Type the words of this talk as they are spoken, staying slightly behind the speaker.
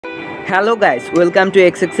Hello guys, welcome to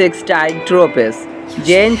XXX Tide Tropes.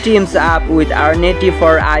 Zayn teams up with Arnette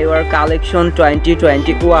for Eyewear Collection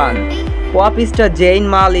 2021. Pop star Zayn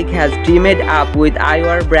Malik has teamed up with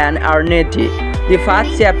eyewear brand Arnette. The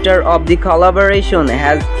first chapter of the collaboration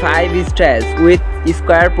has 5 stars with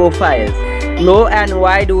square profiles, low and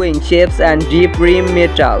wide wing shapes and deep rim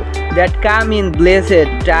metal that come in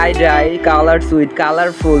blazed tie-dye colors with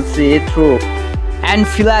colorful see-through and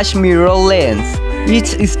flash mirror lens.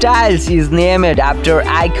 Each style is named after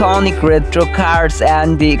iconic retro cars,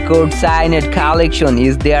 and the code-signed collection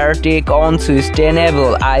is their take on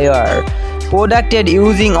sustainable eyewear, produced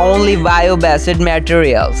using only bio-based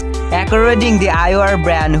materials. According to the eyewear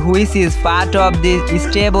brand, which is part of the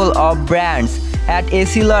stable of brands at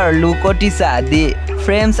Essilor Lucotisa, the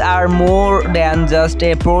frames are more than just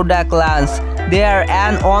a product launch. They are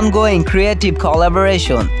an ongoing creative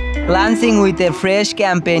collaboration, launching with a fresh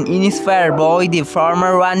campaign inspired by the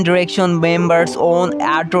former One Direction members' own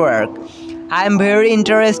artwork. I am very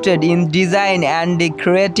interested in design and the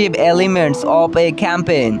creative elements of a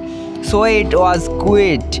campaign, so it was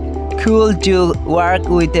quite cool to work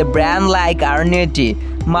with a brand like Arnette.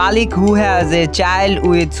 Malik, who has a child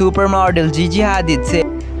with supermodel Gigi Hadid, said,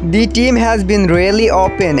 "The team has been really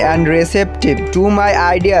open and receptive to my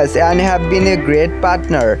ideas and have been a great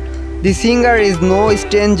partner. The singer is no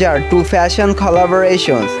stranger to fashion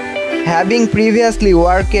collaborations, having previously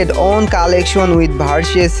worked on collection with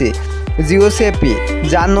Versace, Giuseppe,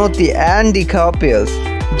 Zanotti and the Couples.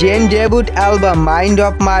 Zayn's debut album Mind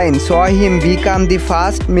of Mine saw him become the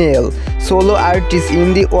first male solo artist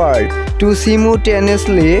in the world to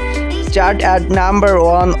simultaneously chart at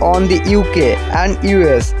 #1 on the UK and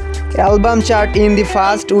US album chart in the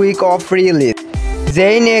first week of release.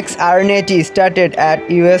 Zayn x Arnette started at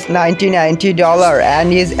US $1990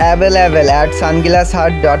 and is available at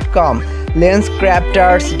sunglasshut.com,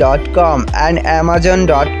 lenscrafters.com and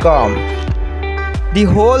amazon.com. The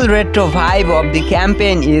whole retro vibe of the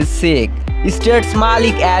campaign is sick," states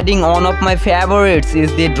Malik, adding, "One of my favorites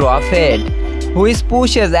is the drop head, which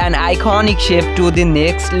pushes an iconic shape to the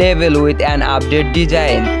next level with an updated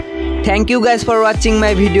design." Thank you guys for watching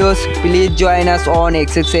my videos. Please join us on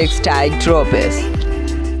XXX Tide Tropes.